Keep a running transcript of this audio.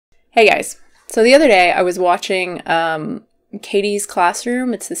Hey guys. So the other day I was watching Katie's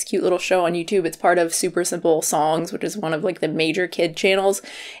Classroom. It's this cute little show on YouTube. It's part of Super Simple Songs, which is one of like the major kid channels.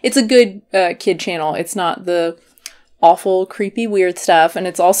 It's a good kid channel. It's not the awful, creepy, weird stuff. And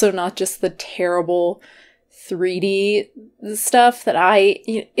it's also not just the terrible 3D stuff that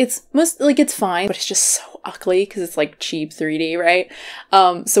it's most like it's fine, but it's just so ugly because it's like cheap 3D, right?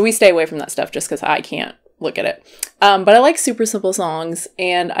 So we stay away from that stuff just because I can't look at it. But I like Super Simple Songs,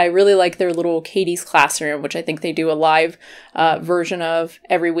 and I really like their little Katie's Classroom, which I think they do a live version of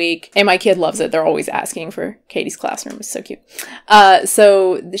every week. And my kid loves it. They're always asking for Katie's Classroom. It's so cute.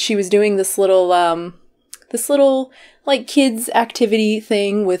 So she was doing this little like kids activity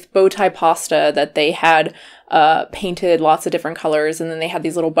thing with bow tie pasta that they had painted lots of different colors, and then they had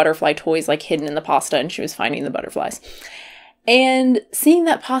these little butterfly toys like hidden in the pasta, and she was finding the butterflies. And seeing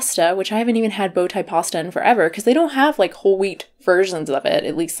that pasta, which I haven't even had bow tie pasta in forever, because they don't have like whole wheat versions of it,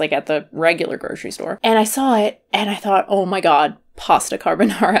 at least like at the regular grocery store. And I saw it and I thought, oh my God, pasta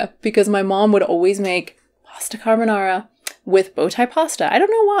carbonara, because my mom would always make pasta carbonara with bow tie pasta. I don't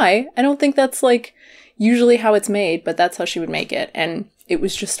know why. I don't think that's like usually how it's made, but that's how she would make it. And it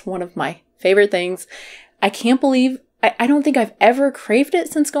was just one of my favorite things. I can't believe I don't think I've ever craved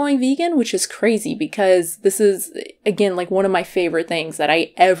it since going vegan, which is crazy because this is, again, like one of my favorite things that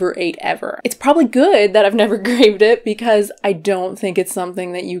I ever ate ever. It's probably good that I've never craved it because I don't think it's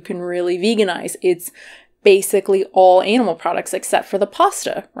something that you can really veganize. It's basically all animal products except for the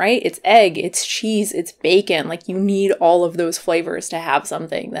pasta, right? It's egg, it's cheese, it's bacon. Like you need all of those flavors to have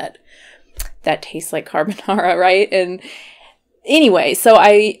something that tastes like carbonara, right? And anyway, so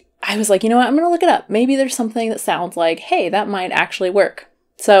I was like, you know what, I'm going to look it up. Maybe there's something that sounds like, hey, that might actually work.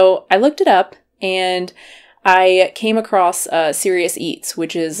 So I looked it up and I came across Serious Eats,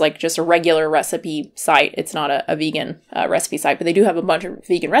 which is like just a regular recipe site. It's not a vegan recipe site, but they do have a bunch of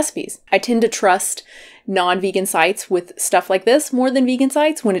vegan recipes. I tend to trust non-vegan sites with stuff like this more than vegan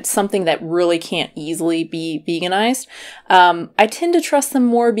sites when it's something that really can't easily be veganized. I tend to trust them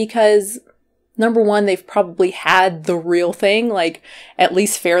more because number one, they've probably had the real thing, like, at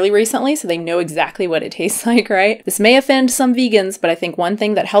least fairly recently, so they know exactly what it tastes like, right? This may offend some vegans, but I think one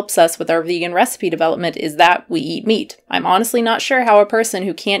thing that helps us with our vegan recipe development is that we eat meat. I'm honestly not sure how a person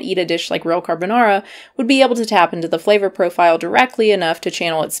who can't eat a dish like real carbonara would be able to tap into the flavor profile directly enough to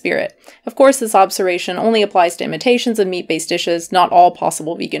channel its spirit. Of course, this observation only applies to imitations of meat-based dishes, not all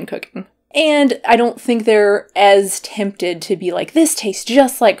possible vegan cooking. And I don't think they're as tempted to be like, this tastes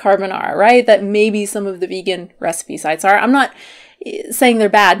just like carbonara, right? That maybe some of the vegan recipe sites are. I'm not saying they're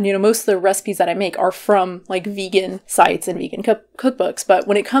bad. You know, most of the recipes that I make are from like vegan sites and vegan cookbooks. But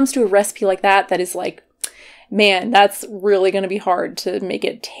when it comes to a recipe like that is like, man, that's really going to be hard to make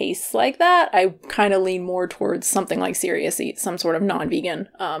it taste like that. I kind of lean more towards something like Serious Eats, some sort of non-vegan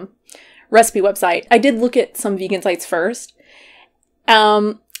recipe website. I did look at some vegan sites first.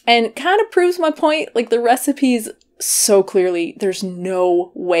 And kind of proves my point, like the recipes so clearly, there's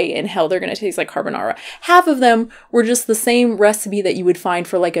no way in hell they're going to taste like carbonara. Half of them were just the same recipe that you would find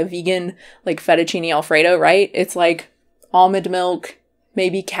for like a vegan, like fettuccine Alfredo, right? It's like almond milk,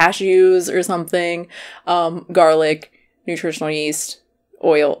 maybe cashews or something, garlic, nutritional yeast,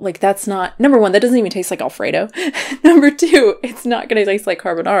 oil. Like that's not, number one, that doesn't even taste like Alfredo. Number two, it's not going to taste like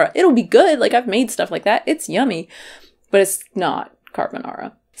carbonara. It'll be good. Like I've made stuff like that. It's yummy, but it's not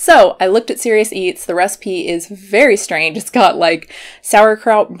carbonara. So I looked at Serious Eats. The recipe is very strange. It's got like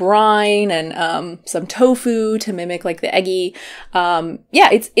sauerkraut brine and some tofu to mimic like the eggy. Yeah,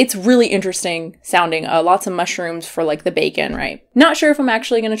 it's really interesting sounding. Lots of mushrooms for like the bacon, right? Not sure if I'm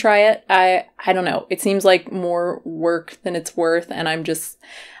actually going to try it. I don't know. It seems like more work than it's worth, and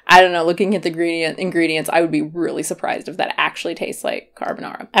I don't know, looking at the ingredients, I would be really surprised if that actually tastes like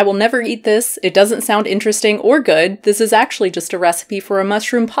carbonara. I will never eat this. It doesn't sound interesting or good. This is actually just a recipe for a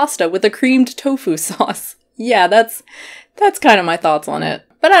mushroom pasta with a creamed tofu sauce. Yeah, that's kind of my thoughts on it.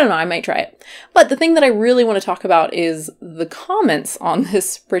 But I don't know, I might try it. But the thing that I really want to talk about is the comments on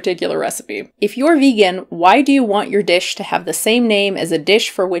this particular recipe. If you're vegan, why do you want your dish to have the same name as a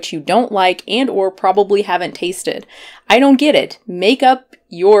dish for which you don't like and or probably haven't tasted? I don't get it. Make up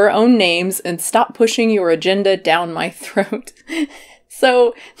your own names and stop pushing your agenda down my throat.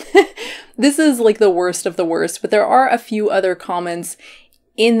 So this is like the worst of the worst, but there are a few other comments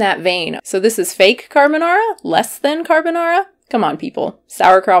in that vein. So this is fake carbonara, less than carbonara. Come on, people.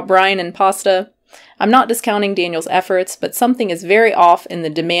 Sauerkraut brine and pasta. I'm not discounting Daniel's efforts, but something is very off in the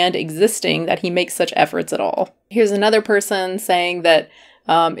demand existing that he makes such efforts at all. Here's another person saying that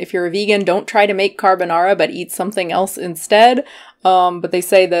if you're a vegan, don't try to make carbonara, but eat something else instead. But they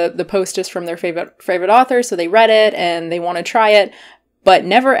say the post is from their favorite author, so they read it and they want to try it. but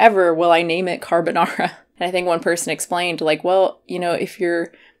never ever will I name it carbonara. And I think one person explained, like, well, you know, if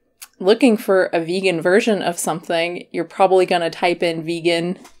you're looking for a vegan version of something, you're probably going to type in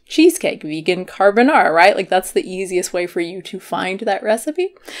vegan cheesecake, vegan carbonara, right? Like, that's the easiest way for you to find that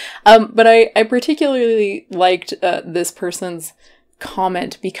recipe. But I particularly liked this person's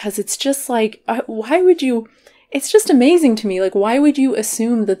comment, because it's just like, why would you, it's just amazing to me. Like, why would you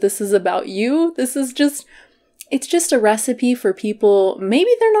assume that this is about you? This is just, it's just a recipe for people. Maybe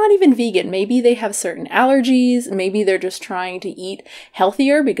they're not even vegan. Maybe they have certain allergies. Maybe they're just trying to eat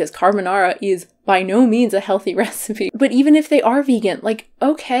healthier, because carbonara is by no means a healthy recipe. But even if they are vegan, like,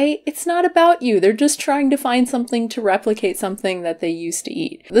 okay, it's not about you. They're just trying to find something to replicate something that they used to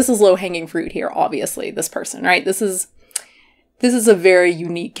eat. This is low-hanging fruit here, obviously, this person, right? This is a very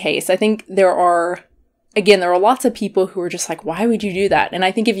unique case. I think there are lots of people who are just like, why would you do that? And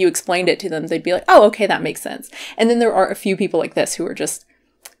I think if you explained it to them, they'd be like, oh, okay, that makes sense. And then there are a few people like this who are just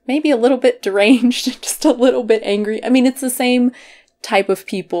maybe a little bit deranged, just a little bit angry. I mean, it's the same type of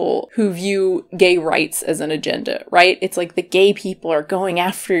people who view gay rights as an agenda, right? It's like the gay people are going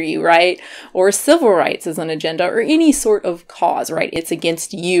after you, right? Or civil rights as an agenda, or any sort of cause, right? It's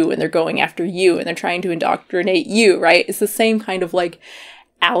against you, and they're going after you, and they're trying to indoctrinate you, right? It's the same kind of like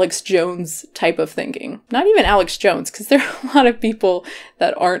Alex Jones type of thinking. Not even Alex Jones, because there are a lot of people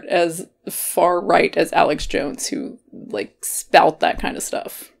that aren't as far right as Alex Jones who like spout that kind of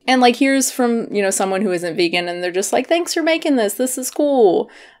stuff. And like, here's from, you know, someone who isn't vegan, and they're just like, thanks for making this. This is cool.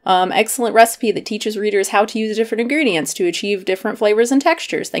 Excellent recipe that teaches readers how to use different ingredients to achieve different flavors and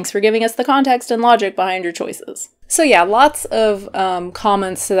textures. Thanks for giving us the context and logic behind your choices. So yeah, lots of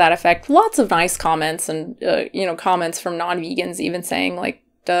comments to that effect. Lots of nice comments, and, you know, comments from non-vegans even saying like,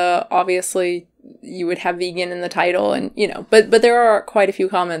 duh, obviously you would have vegan in the title, and, you know, but there are quite a few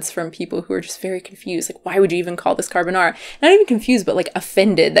comments from people who are just very confused. Like, why would you even call this carbonara? Not even confused, but like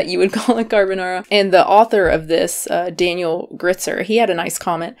offended that you would call it carbonara. And the author of this, Daniel Gritzer, he had a nice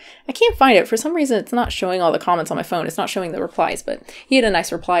comment. I can't find it. For some reason, it's not showing all the comments on my phone. It's not showing the replies, but he had a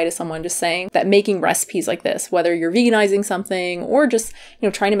nice reply to someone just saying that making recipes like this, whether you're veganizing something or just, you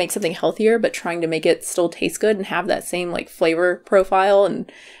know, trying to make something healthier, but trying to make it still taste good and have that same like flavor profile,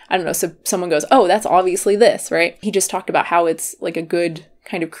 and I don't know, so someone goes, oh, that's obviously this, right? He just talked about how it's like a good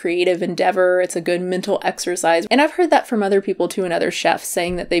kind of creative endeavor. It's a good mental exercise. And I've heard that from other people too, and other chefs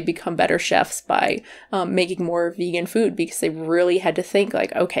saying that they become better chefs by making more vegan food, because they really had to think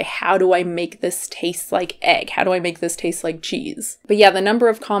like, okay, how do I make this taste like egg? How do I make this taste like cheese? But yeah, the number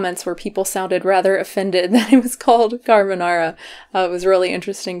of comments where people sounded rather offended that it was called carbonara was really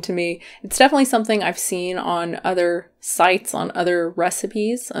interesting to me. It's definitely something I've seen on other sites, on other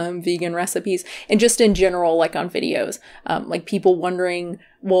recipes, vegan recipes, and just in general, like on videos, like people wondering,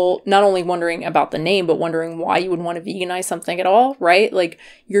 well, not only wondering about the name, but wondering why you would want to veganize something at all, right? Like,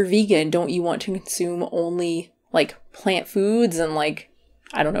 you're vegan, don't you want to consume only like plant foods and like,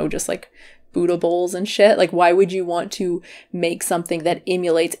 I don't know, just like Buddha bowls and shit? Like, why would you want to make something that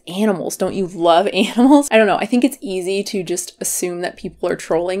emulates animals? Don't you love animals? I don't know. I think it's easy to just assume that people are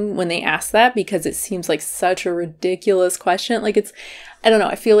trolling when they ask that, because it seems like such a ridiculous question. Like, it's, I don't know.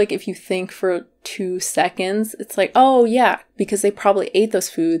 I feel like if you think for 2 seconds, it's like, oh yeah, because they probably ate those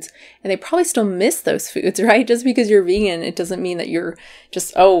foods and they probably still miss those foods, right? Just because you're vegan, it doesn't mean that you're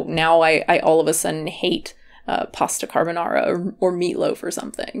just, oh, now I all of a sudden hate pasta carbonara or meatloaf or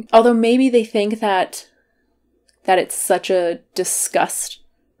something. Although maybe they think that it's such a disgust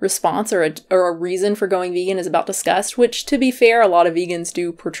response, or a reason for going vegan is about disgust, which, to be fair, a lot of vegans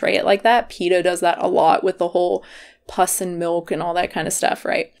do portray it like that. PETA does that a lot with the whole pus and milk and all that kind of stuff,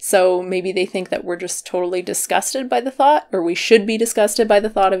 right? So maybe they think that we're just totally disgusted by the thought, or we should be disgusted by the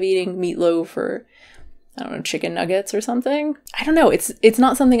thought of eating meatloaf or, I don't know, chicken nuggets or something. I don't know. It's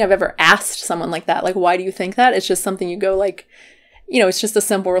not something I've ever asked someone like that. Like, why do you think that? It's just something you go like, you know, it's just a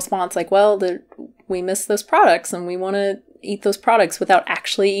simple response like, well, we miss those products and we want to eat those products without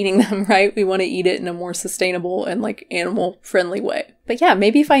actually eating them, right? We want to eat it in a more sustainable and like animal friendly way. But yeah,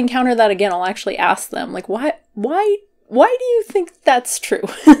 maybe if I encounter that again, I'll actually ask them like, why do you think that's true?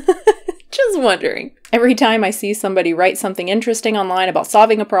 Just wondering. Every time I see somebody write something interesting online about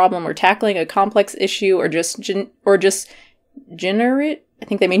solving a problem or tackling a complex issue, or just generate, I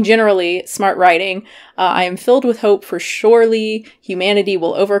think they mean generally, smart writing. I am filled with hope for surely humanity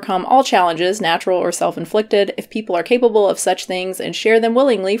will overcome all challenges, natural or self-inflicted, if people are capable of such things and share them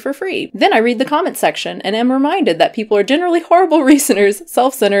willingly for free. Then I read the comment section and am reminded that people are generally horrible reasoners,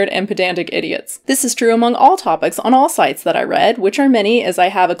 self-centered, and pedantic idiots. This is true among all topics on all sites that I read, which are many as I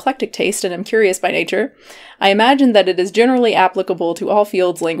have eclectic taste and am curious by nature. I imagine that it is generally applicable to all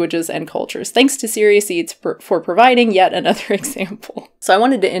fields, languages, and cultures. Thanks to Serious Eats for providing yet another example. So I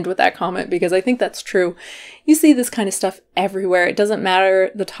wanted to end with that comment because I think that's true. You see this kind of stuff everywhere. It doesn't matter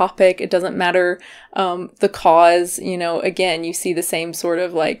the topic. It doesn't matter the cause. You know, again, you see the same sort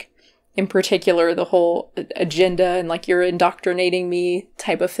of like, in particular, the whole agenda and like you're indoctrinating me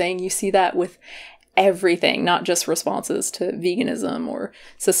type of thing. You see that with everything, not just responses to veganism or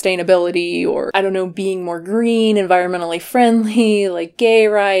sustainability or, I don't know, being more green, environmentally friendly, like gay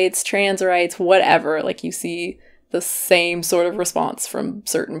rights, trans rights, whatever. Like you see the same sort of response from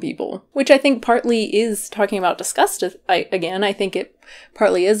certain people, which I think partly is talking about disgust. I think it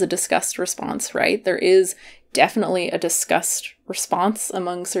partly is a disgust response, right? There is definitely a disgust response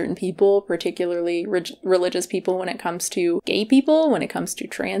among certain people, particularly religious people, when it comes to gay people, when it comes to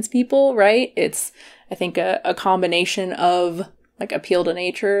trans people, right? It's, I think, a combination of like appeal to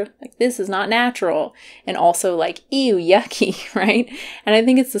nature, like this is not natural, and also like, ew, yucky, right? And I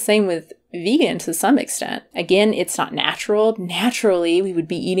think it's the same with vegan to some extent. Again, it's not natural. Naturally, we would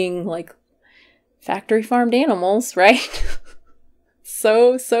be eating like factory farmed animals, right?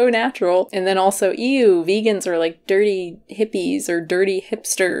 So natural. And then also, ew, vegans are like dirty hippies or dirty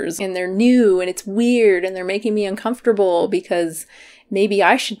hipsters, and they're new and it's weird and they're making me uncomfortable because maybe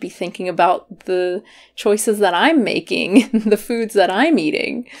I should be thinking about the choices that I'm making, the foods that I'm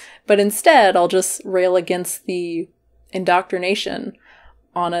eating. But instead, I'll just rail against the indoctrination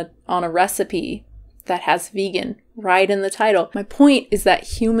on a recipe that has vegan right in the title. My point is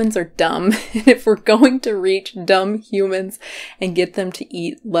that humans are dumb, and if we're going to reach dumb humans and get them to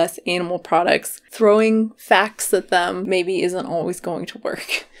eat less animal products, throwing facts at them maybe isn't always going to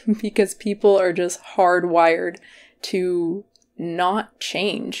work because people are just hardwired to not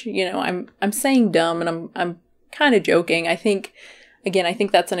change. You know, I'm saying dumb and I'm kind of joking. I think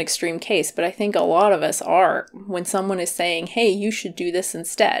that's an extreme case, but I think a lot of us are. When someone is saying, hey, you should do this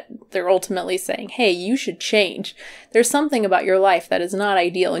instead, they're ultimately saying, hey, you should change. There's something about your life that is not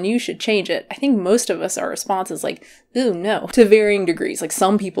ideal and you should change it. I think most of us, our response is like, ooh, no, to varying degrees. Like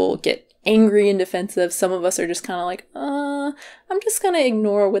some people get angry and defensive. Some of us are just kind of like, I'm just gonna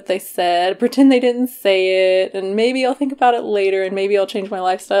ignore what they said, pretend they didn't say it, and maybe I'll think about it later, and maybe I'll change my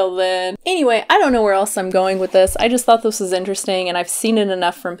lifestyle then. Anyway, I don't know where else I'm going with this. I just thought this was interesting, and I've seen it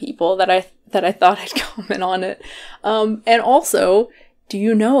enough from people that I thought I'd comment on it. And also, do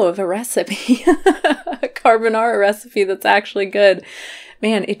you know of a recipe, a carbonara recipe that's actually good?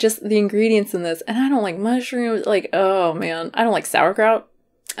 Man, the ingredients in this, and I don't like mushrooms, like, oh man, I don't like sauerkraut.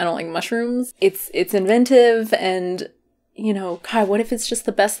 I don't like mushrooms. It's inventive, and you know, God, what if it's just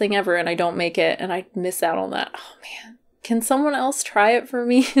the best thing ever and I don't make it and I miss out on that? Oh man, can someone else try it for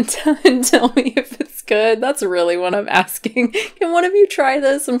me and tell me if it's good? That's really what I'm asking. Can one of you try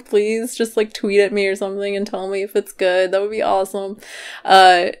this and please just like tweet at me or something and tell me if it's good? That would be awesome.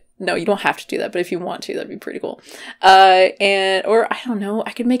 No, you don't have to do that, but if you want to, that'd be pretty cool. Or I don't know,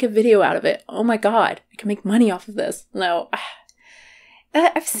 I could make a video out of it. Oh my God, I can make money off of this. No,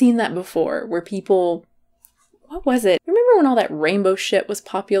 I've seen that before where people, what was it? Remember when all that rainbow shit was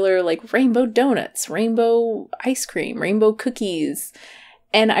popular? Like rainbow donuts, rainbow ice cream, rainbow cookies.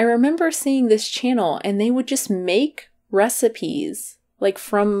 And I remember seeing this channel and they would just make recipes like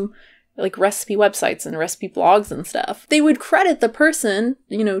from like recipe websites and recipe blogs and stuff. They would credit the person,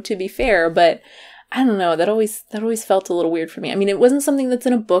 you know, to be fair, but I don't know, that always felt a little weird for me. I mean, it wasn't something that's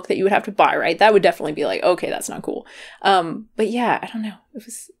in a book that you would have to buy, right? That would definitely be like, okay, that's not cool. But yeah, I don't know.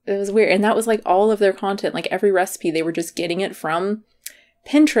 It was weird. And that was like all of their content, like every recipe, they were just getting it from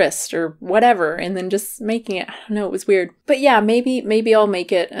Pinterest or whatever and then just making it. I don't know, it was weird. But yeah, maybe I'll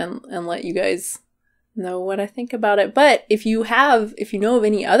make it and let you guys know what I think about it. But if you know of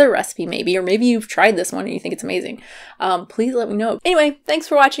any other recipe maybe, or maybe you've tried this one and you think it's amazing, please let me know. Anyway, thanks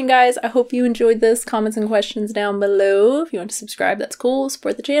for watching, guys. I hope you enjoyed this. Comments and questions down below. If you want to subscribe, that's cool.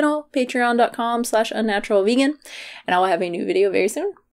 Support the channel, patreon.com/unnaturalvegan, and I will have a new video very soon.